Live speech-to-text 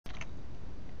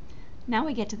Now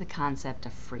we get to the concept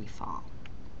of free fall.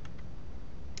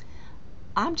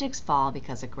 Objects fall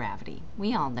because of gravity.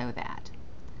 We all know that.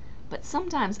 But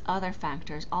sometimes other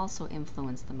factors also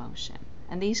influence the motion.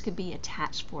 And these could be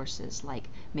attached forces like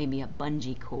maybe a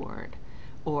bungee cord,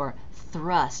 or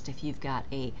thrust if you've got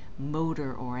a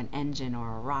motor or an engine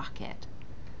or a rocket,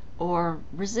 or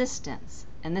resistance.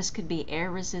 And this could be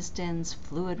air resistance,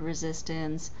 fluid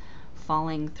resistance.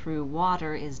 Falling through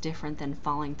water is different than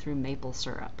falling through maple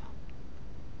syrup.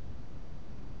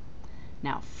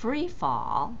 Now, free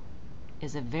fall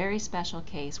is a very special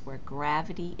case where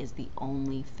gravity is the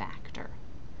only factor.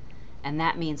 And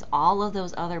that means all of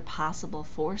those other possible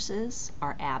forces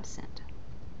are absent,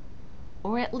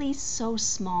 or at least so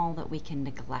small that we can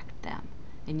neglect them.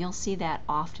 And you'll see that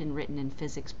often written in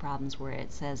physics problems where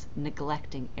it says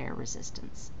neglecting air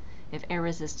resistance. If air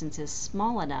resistance is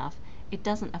small enough, it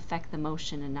doesn't affect the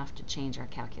motion enough to change our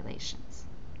calculations.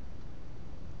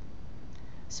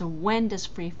 So when does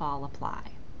free fall apply?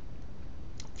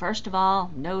 First of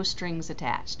all, no strings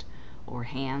attached, or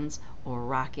hands, or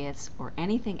rockets, or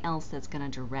anything else that's going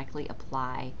to directly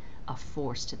apply a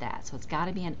force to that. So it's got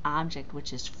to be an object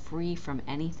which is free from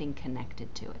anything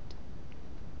connected to it.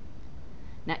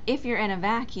 Now, if you're in a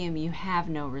vacuum, you have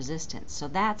no resistance, so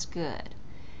that's good.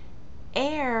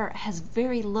 Air has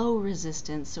very low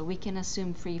resistance, so we can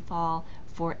assume free fall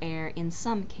for air in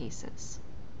some cases.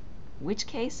 Which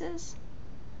cases?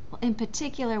 Well, in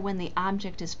particular, when the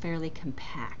object is fairly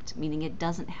compact, meaning it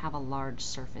doesn't have a large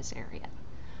surface area.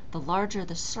 The larger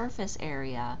the surface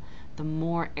area, the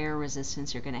more air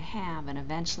resistance you're going to have, and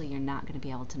eventually you're not going to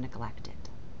be able to neglect it.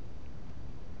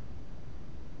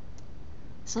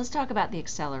 So let's talk about the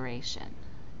acceleration.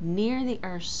 Near the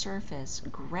Earth's surface,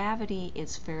 gravity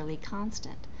is fairly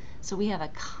constant. So we have a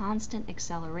constant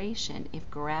acceleration if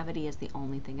gravity is the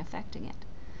only thing affecting it.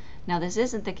 Now, this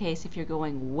isn't the case if you're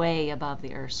going way above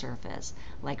the Earth's surface,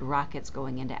 like rockets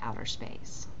going into outer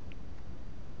space.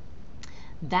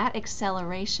 That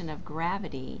acceleration of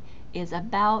gravity is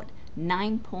about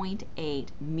 9.8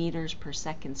 meters per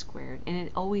second squared, and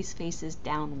it always faces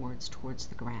downwards towards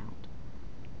the ground.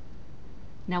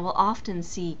 Now, we'll often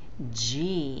see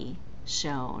g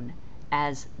shown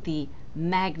as the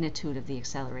magnitude of the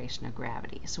acceleration of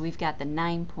gravity. So we've got the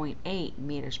 9.8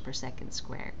 meters per second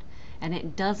squared. And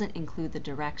it doesn't include the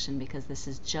direction because this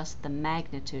is just the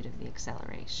magnitude of the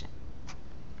acceleration.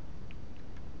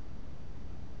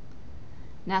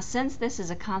 Now, since this is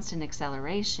a constant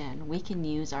acceleration, we can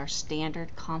use our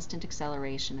standard constant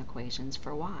acceleration equations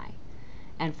for y.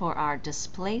 And for our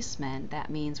displacement, that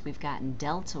means we've gotten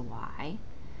delta y.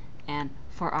 And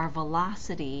for our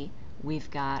velocity,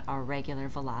 we've got our regular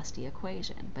velocity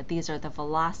equation. But these are the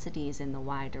velocities in the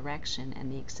y direction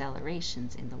and the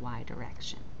accelerations in the y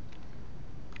direction.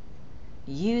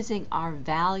 Using our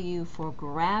value for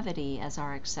gravity as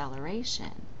our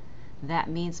acceleration, that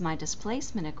means my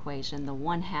displacement equation, the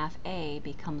 1/2 a,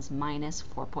 becomes minus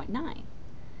 4.9.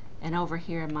 And over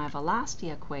here in my velocity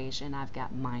equation, I've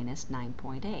got minus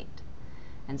 9.8.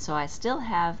 And so I still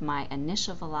have my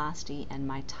initial velocity and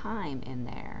my time in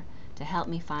there to help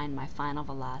me find my final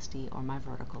velocity or my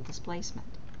vertical displacement.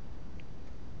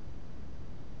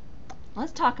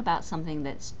 Let's talk about something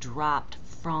that's dropped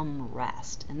from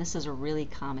rest. And this is a really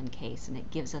common case, and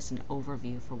it gives us an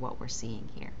overview for what we're seeing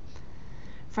here.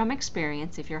 From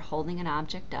experience, if you're holding an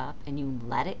object up and you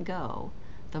let it go,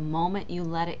 the moment you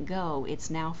let it go, it's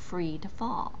now free to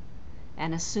fall.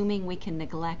 And assuming we can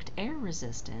neglect air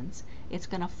resistance, it's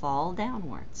going to fall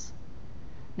downwards.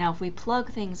 Now, if we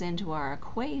plug things into our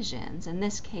equations, in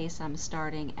this case I'm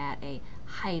starting at a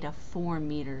height of 4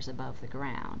 meters above the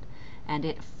ground, and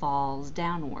it falls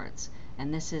downwards.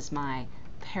 And this is my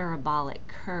parabolic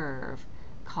curve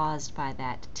caused by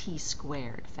that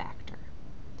t² factor.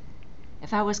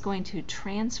 If I was going to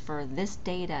transfer this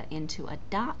data into a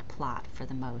dot plot for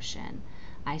the motion,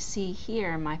 I see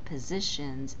here my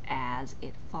positions as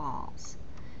it falls.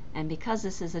 And because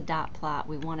this is a dot plot,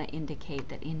 we want to indicate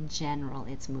that in general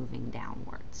it's moving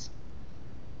downwards.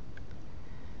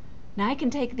 Now I can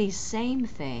take these same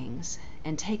things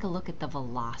and take a look at the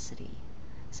velocity.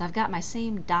 So I've got my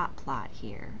same dot plot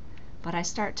here, but I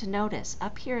start to notice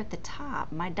up here at the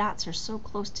top, my dots are so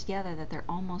close together that they're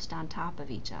almost on top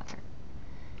of each other.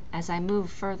 As I move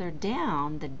further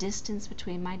down, the distance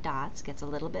between my dots gets a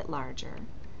little bit larger,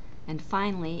 and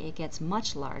finally it gets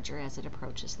much larger as it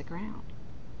approaches the ground.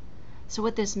 So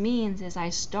what this means is I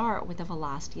start with a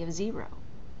velocity of 0.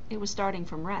 It was starting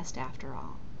from rest after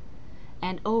all.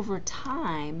 And over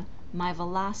time, my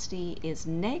velocity is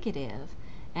negative,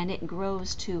 and it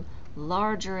grows to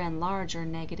larger and larger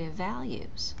negative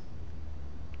values.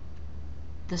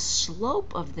 The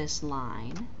slope of this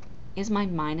line is my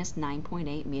minus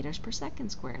 9.8 meters per second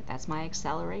squared. That's my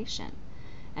acceleration.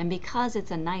 And because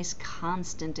it's a nice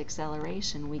constant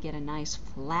acceleration, we get a nice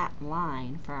flat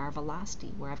line for our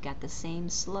velocity where I've got the same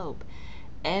slope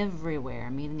everywhere,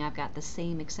 meaning I've got the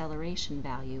same acceleration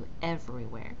value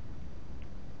everywhere.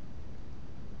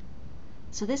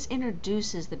 So this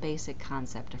introduces the basic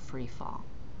concept of free fall.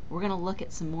 We're going to look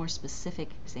at some more specific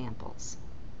examples.